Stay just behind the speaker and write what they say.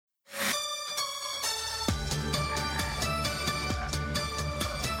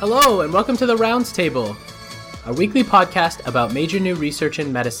Hello, and welcome to The Rounds Table, a weekly podcast about major new research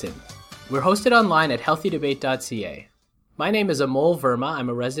in medicine. We're hosted online at healthydebate.ca. My name is Amol Verma. I'm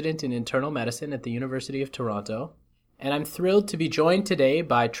a resident in internal medicine at the University of Toronto, and I'm thrilled to be joined today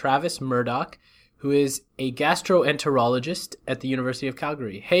by Travis Murdoch, who is a gastroenterologist at the University of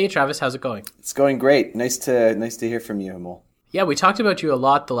Calgary. Hey, Travis, how's it going? It's going great. Nice to hear from you, Amol. Yeah, we talked about you a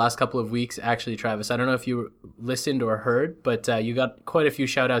lot the last couple of weeks, actually, Travis. I don't know if you listened or heard, but you got quite a few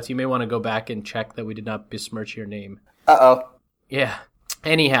shout-outs. You may want to go back and check that we did not besmirch your name. Uh-oh. Yeah.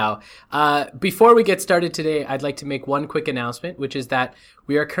 Anyhow, before we get started today, I'd like to make one quick announcement, which is that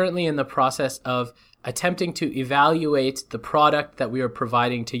we are currently in the process of attempting to evaluate the product that we are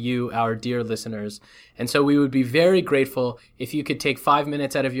providing to you, our dear listeners. And so we would be very grateful if you could take 5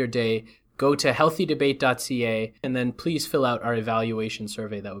 minutes out of your day, go to healthydebate.ca, and then please fill out our evaluation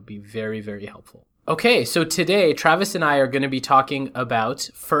survey. That would be very, very helpful. Okay, so today, Travis and I are going to be talking about,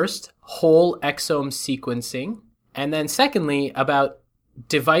 first, whole exome sequencing, and then secondly, about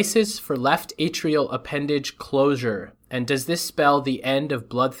devices for left atrial appendage closure. And does this spell the end of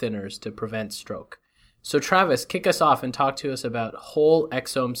blood thinners to prevent stroke? So Travis, kick us off and talk to us about whole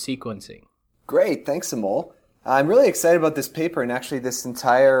exome sequencing. Great, thanks, Amol. I'm really excited about this paper and actually this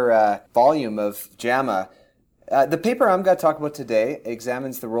entire volume of JAMA. The paper I'm going to talk about today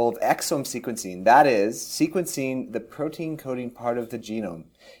examines the role of exome sequencing, that is, sequencing the protein coding part of the genome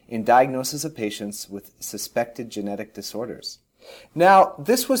in diagnosis of patients with suspected genetic disorders. Now,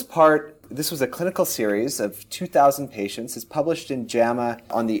 this was a clinical series of 2,000 patients. It's published in JAMA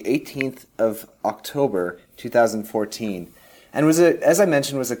on the 18th of October, 2014. And as I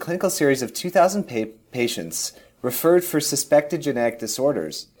mentioned, was a clinical series of 2,000 patients referred for suspected genetic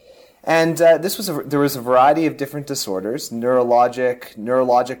disorders. And there was a variety of different disorders,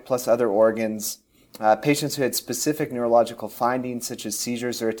 neurologic plus other organs, patients who had specific neurological findings such as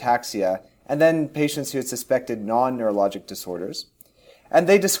seizures or ataxia, and then patients who had suspected non-neurologic disorders. And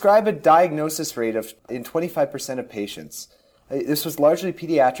they describe a diagnosis rate in 25% of patients. This was largely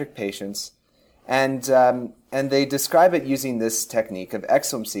pediatric patients, and they describe it using this technique of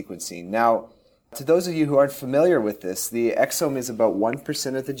exome sequencing. Now, to those of you who aren't familiar with this, the exome is about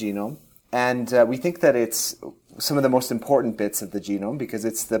 1% of the genome, and we think that it's some of the most important bits of the genome because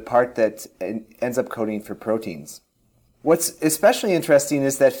it's the part that ends up coding for proteins. What's especially interesting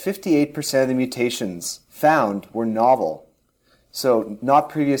is that 58% of the mutations found were novel, so not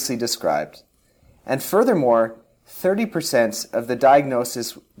previously described. And furthermore, 30% of the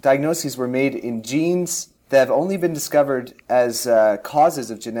diagnoses were made in genes that have only been discovered as causes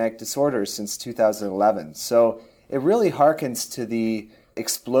of genetic disorders since 2011. So it really harkens to the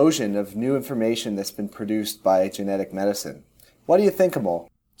explosion of new information that's been produced by genetic medicine. What do you think, Amol?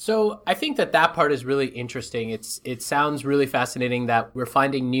 So I think that part is really interesting. It sounds really fascinating that we're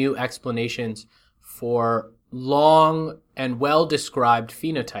finding new explanations for long and well-described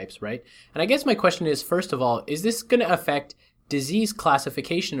phenotypes, right? And I guess my question is, first of all, is this going to affect disease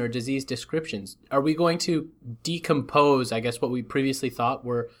classification or disease descriptions? Are we going to decompose, I guess, what we previously thought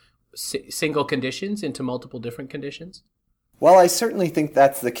were single conditions into multiple different conditions? Well, I certainly think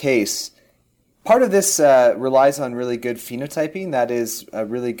that's the case. Part of this relies on really good phenotyping, that is, a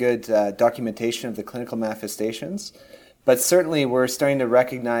really good documentation of the clinical manifestations. But certainly we're starting to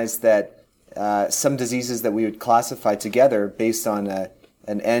recognize that some diseases that we would classify together based on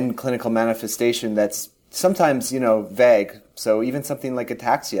an end clinical manifestation that's sometimes, vague. So even something like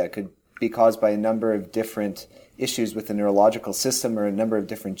ataxia could be caused by a number of different issues with the neurological system or a number of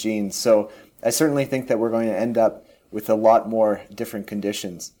different genes. So I certainly think that we're going to end up with a lot more different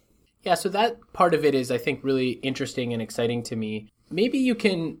conditions. Yeah, so that part of it is, I think, really interesting and exciting to me. Maybe you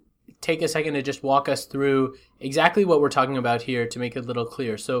can take a second to just walk us through exactly what we're talking about here to make it a little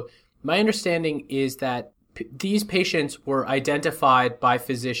clear. So my understanding is that these patients were identified by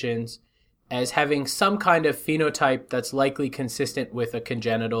physicians as having some kind of phenotype that's likely consistent with a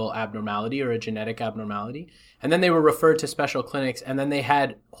congenital abnormality or a genetic abnormality. And then they were referred to special clinics, and then they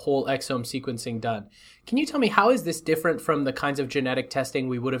had whole exome sequencing done. Can you tell me, how is this different from the kinds of genetic testing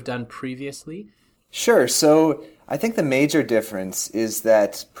we would have done previously? Sure. So I think the major difference is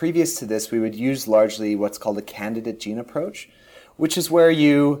that previous to this, we would use largely what's called a candidate gene approach, which is where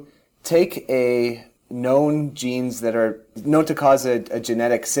you take known genes that are known to cause a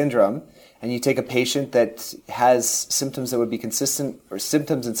genetic syndrome, and you take a patient that has symptoms that would be consistent, or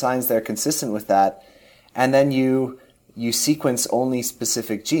symptoms and signs that are consistent with that, and then you sequence only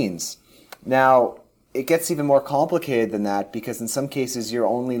specific genes. Now, it gets even more complicated than that because in some cases you're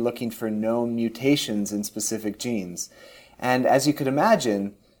only looking for known mutations in specific genes. And as you could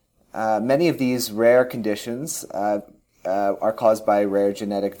imagine, many of these rare conditions are caused by rare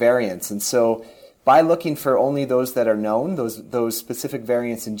genetic variants. And so by looking for only those that are known, those specific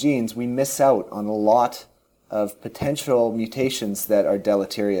variants in genes, we miss out on a lot of potential mutations that are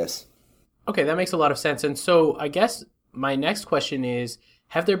deleterious. Okay, that makes a lot of sense. And so I guess my next question is,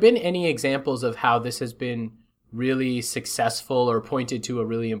 have there been any examples of how this has been really successful or pointed to a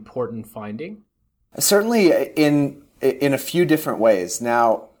really important finding? Certainly in a few different ways.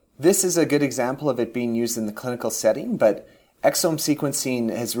 Now, this is a good example of it being used in the clinical setting, but exome sequencing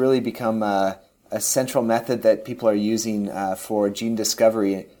has really become a central method that people are using for gene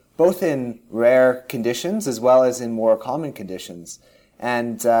discovery, both in rare conditions as well as in more common conditions.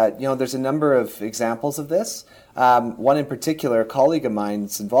 And, there's a number of examples of this. One in particular, a colleague of mine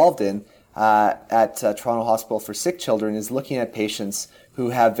is involved in at Toronto Hospital for Sick Children is looking at patients who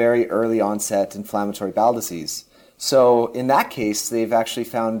have very early onset inflammatory bowel disease. So in that case, they've actually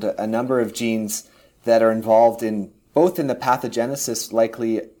found a number of genes that are involved in both in the pathogenesis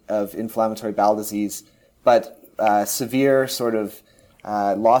likely of inflammatory bowel disease, but severe sort of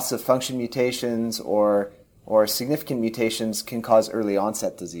loss of function mutations or significant mutations can cause early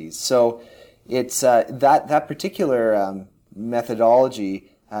onset disease. So it's that particular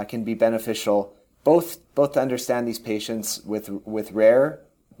methodology can be beneficial both to understand these patients with rare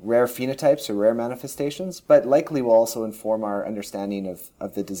phenotypes or rare manifestations, but likely will also inform our understanding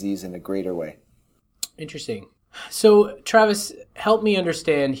of the disease in a greater way. Interesting. So, Travis, help me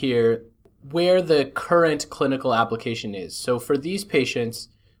understand here where the current clinical application is. So for these patients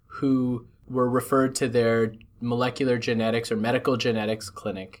who were referred to their molecular genetics or medical genetics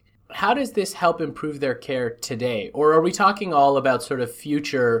clinic, how does this help improve their care today? Or are we talking all about sort of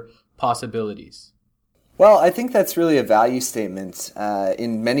future possibilities? Well, I think that's really a value statement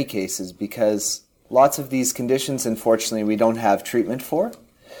in many cases because lots of these conditions, unfortunately, we don't have treatment for.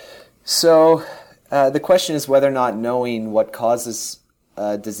 So the question is whether or not knowing what causes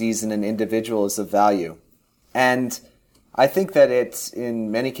disease in an individual is of value. And I think that in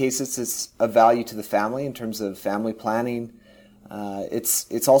many cases, it's of value to the family in terms of family planning.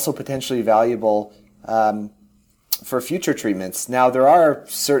 It's also potentially valuable for future treatments. Now, there are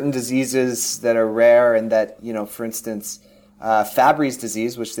certain diseases that are rare and that, for instance, Fabry's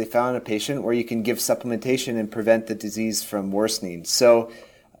disease, which they found in a patient, where you can give supplementation and prevent the disease from worsening. So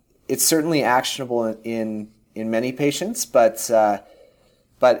it's certainly actionable in many patients, but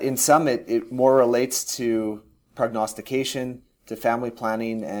in some it more relates to prognostication, to family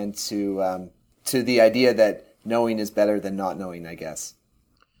planning, and to the idea that knowing is better than not knowing, I guess.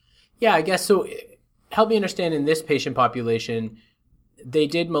 Yeah, I guess so. Help me understand, in this patient population, they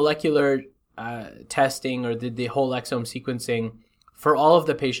did molecular testing or did the whole exome sequencing for all of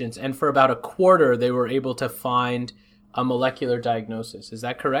the patients, and for about a quarter they were able to find a molecular diagnosis. Is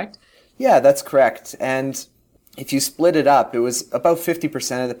that correct? Yeah, that's correct. And if you split it up, it was about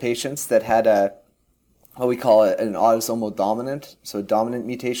 50% of the patients that had what we call an autosomal dominant, so a dominant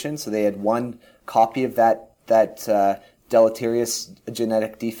mutation. So they had one copy of that deleterious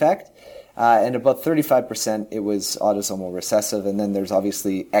genetic defect. And about 35% it was autosomal recessive, and then there's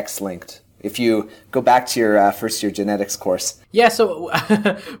obviously X-linked. If you go back to your first-year genetics course. Yeah, so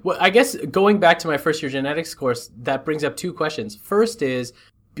well, I guess going back to my first-year genetics course, that brings up two questions. First is,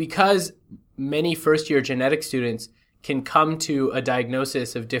 because many first-year genetics students can come to a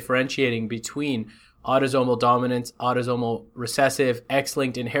diagnosis of differentiating between autosomal dominance, autosomal recessive,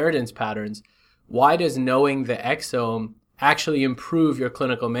 X-linked inheritance patterns, why does knowing the exome actually improve your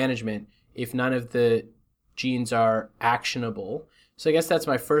clinical management if none of the genes are actionable? So I guess that's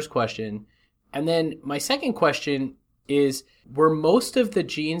my first question. And then my second question is, were most of the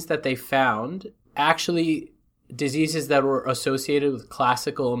genes that they found actually diseases that were associated with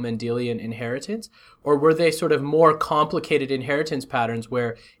classical Mendelian inheritance? Or were they sort of more complicated inheritance patterns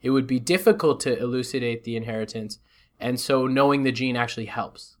where it would be difficult to elucidate the inheritance, and so knowing the gene actually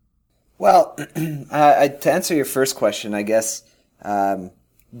helps? Well, to answer your first question, I guess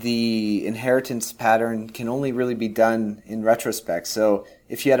the inheritance pattern can only really be done in retrospect. So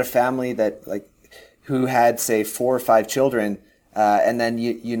if you had a family that who had, say, 4 or 5 children, and then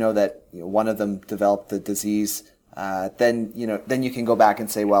you know that one of them developed the disease, then you can go back and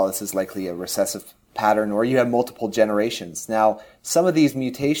say, well, this is likely a recessive pattern, or you have multiple generations. Now, some of these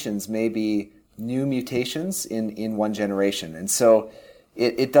mutations may be new mutations in one generation, and so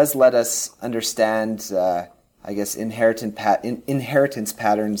it does let us understand, I guess, inheritance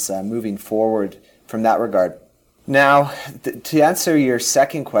patterns moving forward from that regard. Now, to answer your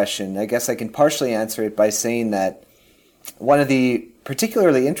second question, I guess I can partially answer it by saying that one of the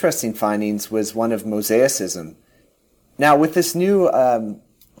particularly interesting findings was one of mosaicism. Now, with this new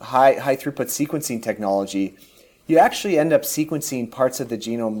high throughput sequencing technology, you actually end up sequencing parts of the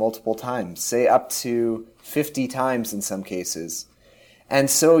genome multiple times, say up to 50 times in some cases. And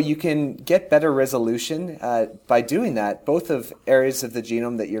so you can get better resolution by doing that, both of areas of the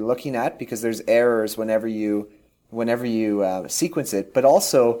genome that you're looking at, because there's errors whenever you sequence it, but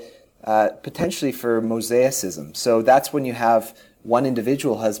also potentially for mosaicism. So that's when you have one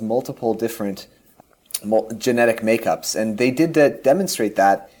individual has multiple different genetic makeups, and they did demonstrate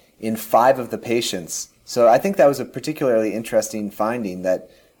that in 5 of the patients. So I think that was a particularly interesting finding that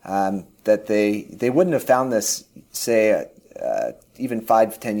they wouldn't have found this, say, even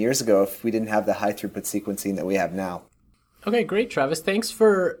 5-10 years ago if we didn't have the high throughput sequencing that we have now. Okay, great, Travis. Thanks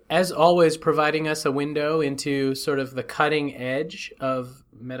for, as always, providing us a window into sort of the cutting edge of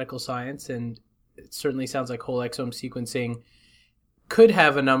medical science. And it certainly sounds like whole exome sequencing could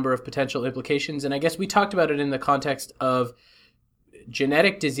have a number of potential implications. And I guess we talked about it in the context of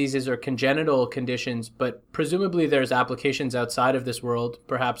genetic diseases or congenital conditions, but presumably there's applications outside of this world,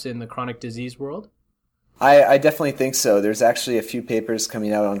 perhaps in the chronic disease world? I definitely think so. There's actually a few papers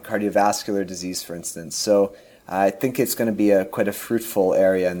coming out on cardiovascular disease, for instance. So I think it's going to be quite a fruitful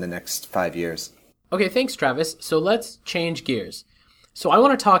area in the next 5 years. Okay, thanks, Travis. So let's change gears. So I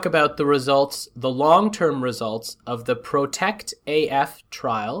want to talk about the results, the long-term results of the PROTECT-AF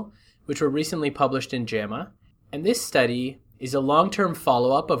trial, which were recently published in JAMA. And this study is a long-term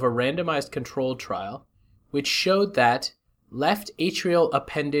follow-up of a randomized controlled trial, which showed that left atrial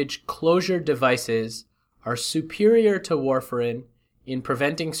appendage closure devices are superior to warfarin in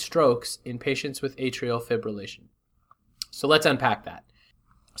preventing strokes in patients with atrial fibrillation. So let's unpack that.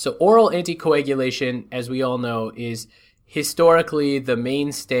 So oral anticoagulation, as we all know, is historically the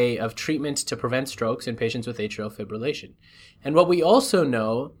mainstay of treatment to prevent strokes in patients with atrial fibrillation. And what we also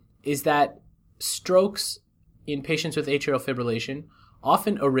know is that strokes in patients with atrial fibrillation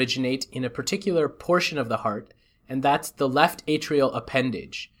often originate in a particular portion of the heart, and that's the left atrial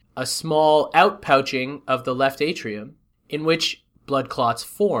appendage, a small outpouching of the left atrium in which blood clots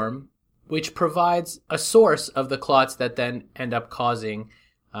form, which provides a source of the clots that then end up causing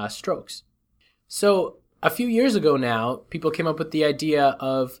strokes. So a few years ago now, people came up with the idea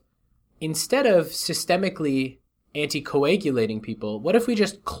of, instead of systemically anticoagulating people, what if we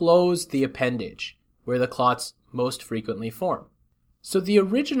just close the appendage where the clots most frequently form? So the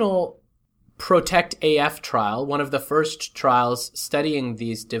original PROTECT-AF trial, one of the first trials studying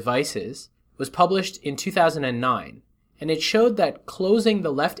these devices, was published in 2009, and it showed that closing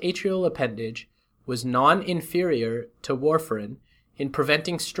the left atrial appendage was non-inferior to warfarin in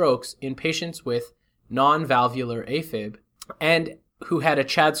preventing strokes in patients with non-valvular AFib and who had a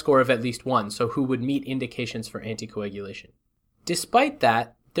CHAD score of at least 1, so who would meet indications for anticoagulation. Despite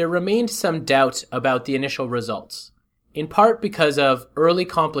that, there remained some doubt about the initial results, in part because of early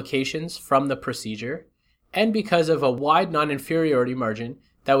complications from the procedure and because of a wide non-inferiority margin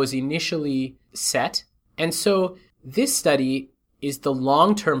that was initially set. And so this study is the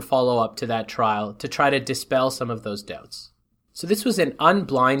long-term follow-up to that trial to try to dispel some of those doubts. So this was an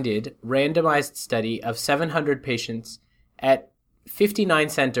unblinded, randomized study of 700 patients at 59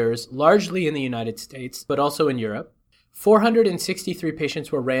 centers, largely in the United States, but also in Europe. 463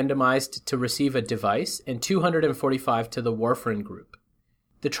 patients were randomized to receive a device and 245 to the warfarin group.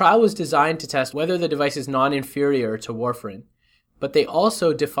 The trial was designed to test whether the device is non-inferior to warfarin, but they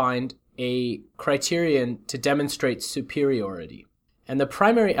also defined a criterion to demonstrate superiority. And the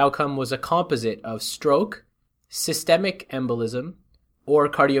primary outcome was a composite of stroke, systemic embolism, or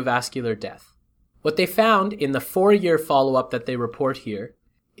cardiovascular death. What they found in the 4-year follow-up that they report here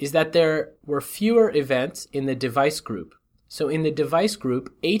is that there were fewer events in the device group. So in the device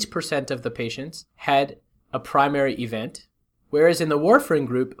group, 8% of the patients had a primary event, whereas in the warfarin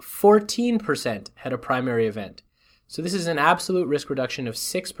group, 14% had a primary event. So this is an absolute risk reduction of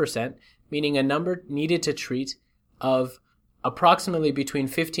 6%, meaning a number needed to treat of approximately between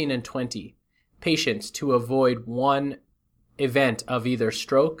 15 and 20 patients to avoid one event of either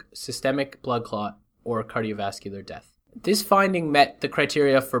stroke, systemic blood clot, or cardiovascular death. This finding met the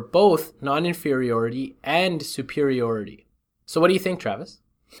criteria for both non-inferiority and superiority. So what do you think, Travis?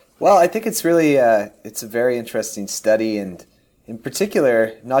 Well, I think it's really it's a very interesting study, and in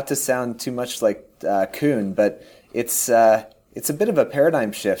particular, not to sound too much like Kuhn, but it's a bit of a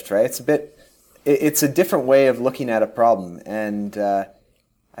paradigm shift, right? It's a different way of looking at a problem, and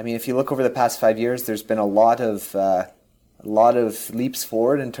I mean, if you look over the past 5 years, there's been a lot of leaps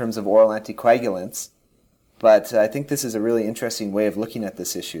forward in terms of oral anticoagulants. But I think this is a really interesting way of looking at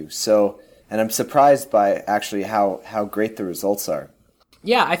this issue. So, and I'm surprised by actually how great the results are.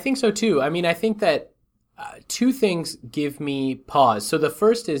 Yeah, I think so too. I mean, I think that two things give me pause. So the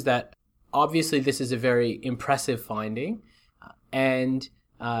first is that obviously this is a very impressive finding. And,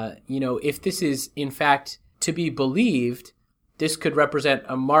 if this is in fact to be believed, this could represent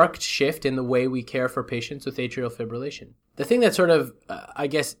a marked shift in the way we care for patients with atrial fibrillation. The thing that sort of,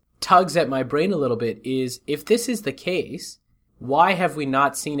 tugs at my brain a little bit is, if this is the case, why have we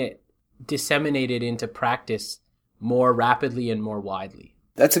not seen it disseminated into practice more rapidly and more widely?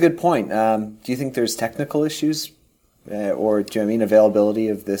 That's a good point. Do you think there's technical issues or do you mean availability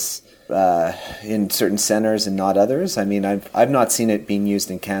of this in certain centers and not others? I mean, I've not seen it being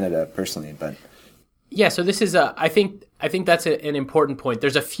used in Canada personally, but yeah. So this is I think that's an important point.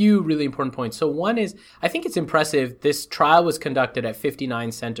 There's a few really important points. So one is, I think it's impressive. This trial was conducted at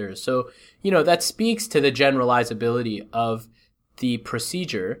 59 centers. So that speaks to the generalizability of the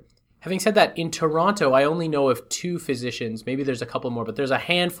procedure. Having said that, in Toronto, I only know of 2 physicians. Maybe there's a couple more, but there's a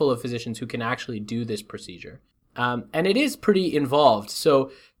handful of physicians who can actually do this procedure. And it is pretty involved.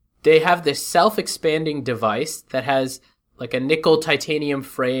 So they have this self-expanding device that has like a nickel titanium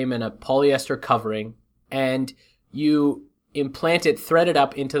frame and a polyester covering, and you implant it threaded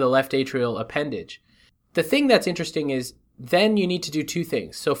up into the left atrial appendage. The thing that's interesting is then you need to do 2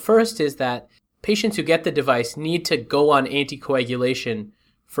 things. So first is that patients who get the device need to go on anticoagulation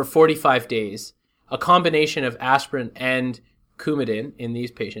for 45 days, a combination of aspirin and Coumadin in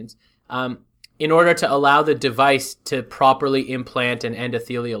these patients, in order to allow the device to properly implant and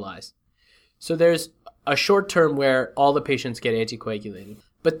endothelialize. So there's a short term where all the patients get anticoagulated.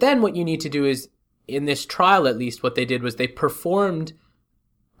 But then what you need to do is, in this trial at least, what they did was they performed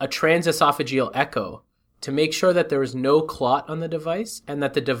a transesophageal echo to make sure that there was no clot on the device and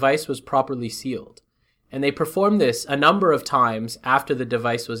that the device was properly sealed. And they performed this a number of times after the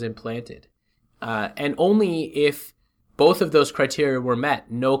device was implanted. And only if both of those criteria were met,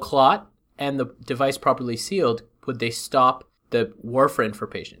 no clot and the device properly sealed, would they stop the warfarin for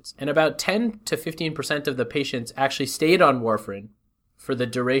patients. And about 10 to 15% of the patients actually stayed on warfarin for the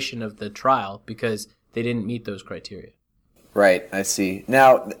duration of the trial because they didn't meet those criteria. Right, I see.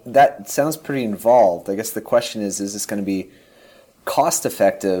 Now, that sounds pretty involved. I guess the question is this going to be cost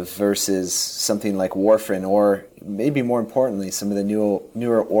effective versus something like warfarin, or maybe more importantly, some of the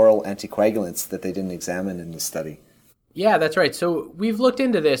newer oral anticoagulants that they didn't examine in the study? Yeah, that's right. So we've looked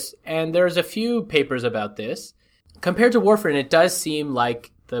into this, and there's a few papers about this. Compared to warfarin, it does seem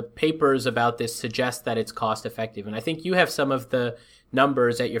like the papers about this suggest that it's cost effective. And I think you have some of the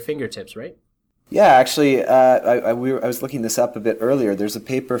numbers at your fingertips, right? Yeah, actually, I was looking this up a bit earlier. There's a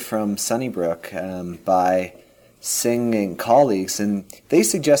paper from Sunnybrook by Singh and colleagues, and they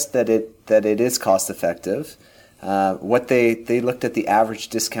suggest that it is cost effective. What they looked at the average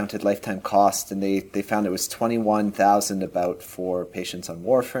discounted lifetime cost, and they found it was $21,000 about for patients on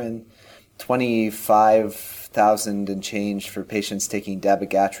warfarin, $25,000 and change for patients taking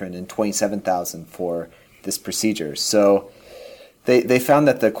dabigatran, and $27,000 for this procedure. So they found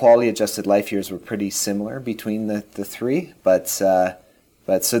that the quality adjusted life years were pretty similar between the 3, but so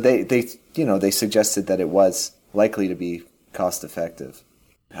they suggested that it was likely to be cost effective.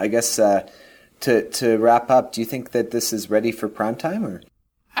 I guess to wrap up, do you think that this is ready for prime time, or?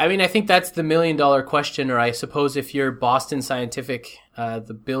 I mean, I think that's the $1 million question, or I suppose if you're Boston Scientific, the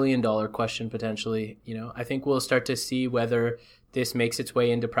 $1 billion question potentially. I think we'll start to see whether this makes its way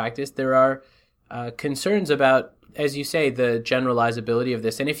into practice. There are concerns about, as you say, the generalizability of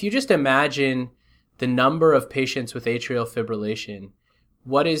this. And if you just imagine the number of patients with atrial fibrillation,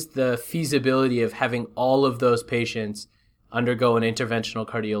 what is the feasibility of having all of those patients undergo an interventional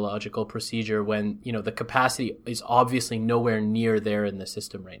cardiological procedure when, the capacity is obviously nowhere near there in the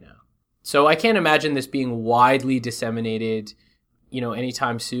system right now? So I can't imagine this being widely disseminated,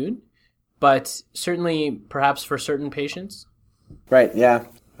 anytime soon, but certainly perhaps for certain patients. Right, yeah.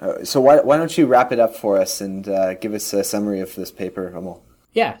 So why don't you wrap it up for us and give us a summary of this paper, Amol?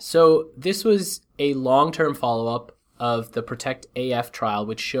 Yeah, so this was a long-term follow-up of the PROTECT AF trial,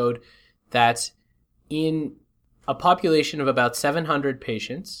 which showed that in a population of about 700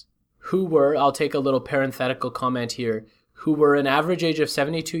 patients who were, I'll take a little parenthetical comment here, who were an average age of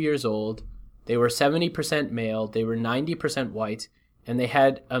 72 years old, they were 70% male, they were 90% white, and they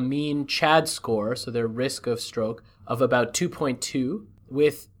had a mean CHAD score, so their risk of stroke, of about 2.2,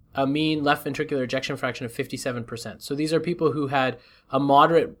 with a mean left ventricular ejection fraction of 57%. So these are people who had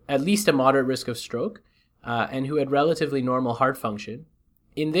at least a moderate risk of stroke, and who had relatively normal heart function.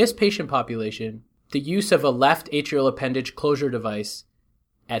 In this patient population, the use of a left atrial appendage closure device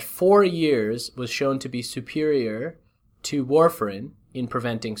at 4 years was shown to be superior to warfarin in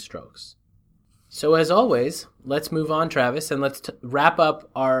preventing strokes. So as always, let's move on, Travis, and let's wrap up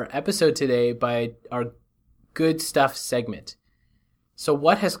our episode today by our good stuff segment. So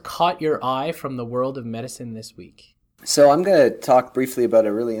what has caught your eye from the world of medicine this week? So I'm going to talk briefly about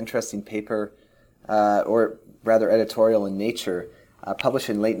a really interesting paper, or rather editorial in Nature, published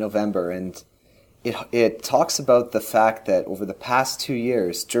in late November. And it talks about the fact that over the past 2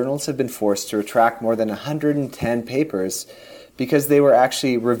 years, journals have been forced to retract more than 110 papers because they were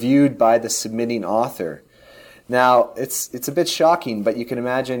actually reviewed by the submitting author. Now, it's a bit shocking, but you can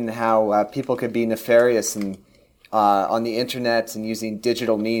imagine how people could be nefarious and on the internet and using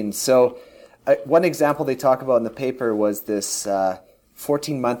digital means. So one example they talk about in the paper was this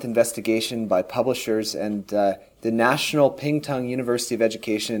 14-month investigation by publishers and the National Pingtung University of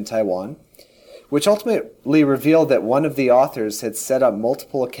Education in Taiwan, which ultimately revealed that one of the authors had set up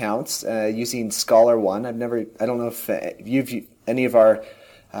multiple accounts using Scholar One. I don't know if any of our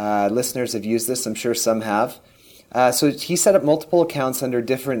listeners have used this. I'm sure some have. So he set up multiple accounts under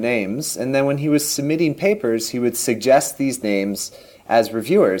different names, and then when he was submitting papers, he would suggest these names as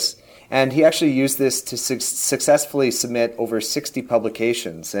reviewers. And he actually used this to successfully submit over 60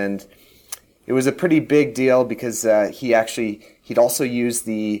 publications. And it was a pretty big deal because he'd also used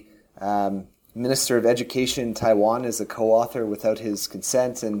the Minister of Education in Taiwan as a co-author without his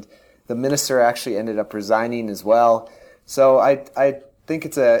consent, and the minister actually ended up resigning as well. So I think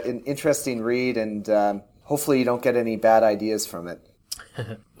it's an interesting read, and hopefully you don't get any bad ideas from it.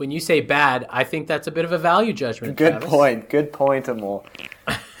 When you say bad, I think that's a bit of a value judgment, Good Travis. Good point, Amol.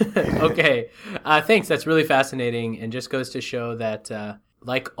 Okay. Thanks. That's really fascinating, and just goes to show that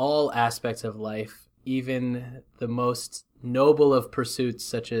like all aspects of life, even the most noble of pursuits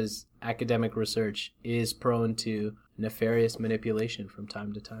such as academic research is prone to nefarious manipulation from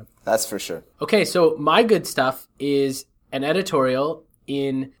time to time. That's for sure. Okay, so my good stuff is an editorial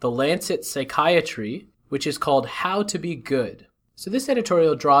in The Lancet Psychiatry, which is called How to Be Good. So this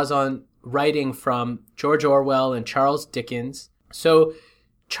editorial draws on writing from George Orwell and Charles Dickens. So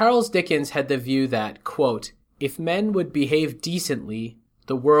Charles Dickens had the view that, quote, if men would behave decently,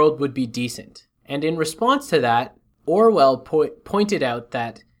 the world would be decent. And in response to that, Orwell pointed out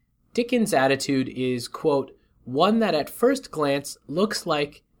that Dickens' attitude is, quote, one that at first glance looks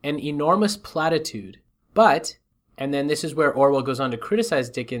like an enormous platitude, but, and then this is where Orwell goes on to criticize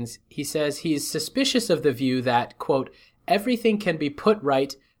Dickens, he says he is suspicious of the view that, quote, everything can be put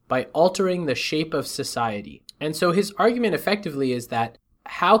right by altering the shape of society. And so his argument effectively is that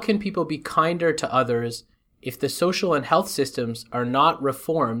how can people be kinder to others if the social and health systems are not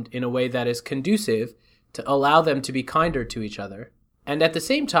reformed in a way that is conducive to allow them to be kinder to each other? And at the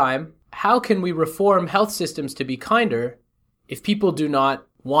same time, how can we reform health systems to be kinder if people do not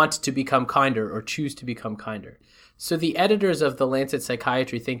want to become kinder or choose to become kinder? So the editors of The Lancet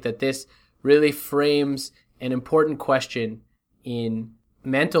Psychiatry think that this really frames an important question in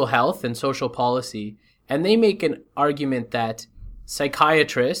mental health and social policy. And they make an argument that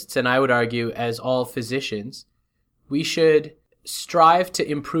psychiatrists, and I would argue as all physicians, we should strive to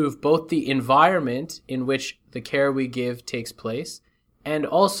improve both the environment in which the care we give takes place and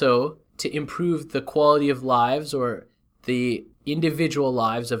also to improve the quality of lives or the individual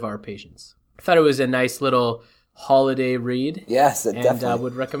lives of our patients. I thought it was a nice little holiday read. Yes, definitely. And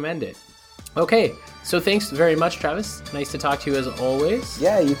would recommend it. Okay, so thanks very much, Travis. Nice to talk to you as always.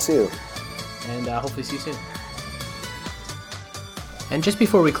 Yeah, you too. And hopefully see you soon. And just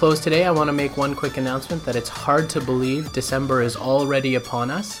before we close today, I want to make one quick announcement that it's hard to believe December is already upon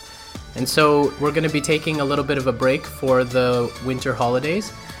us. And so we're going to be taking a little bit of a break for the winter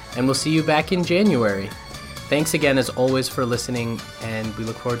holidays, and we'll see you back in January. Thanks again, as always, for listening, and we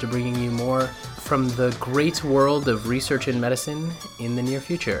look forward to bringing you more from the great world of research in medicine in the near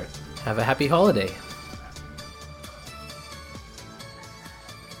future. Have a happy holiday.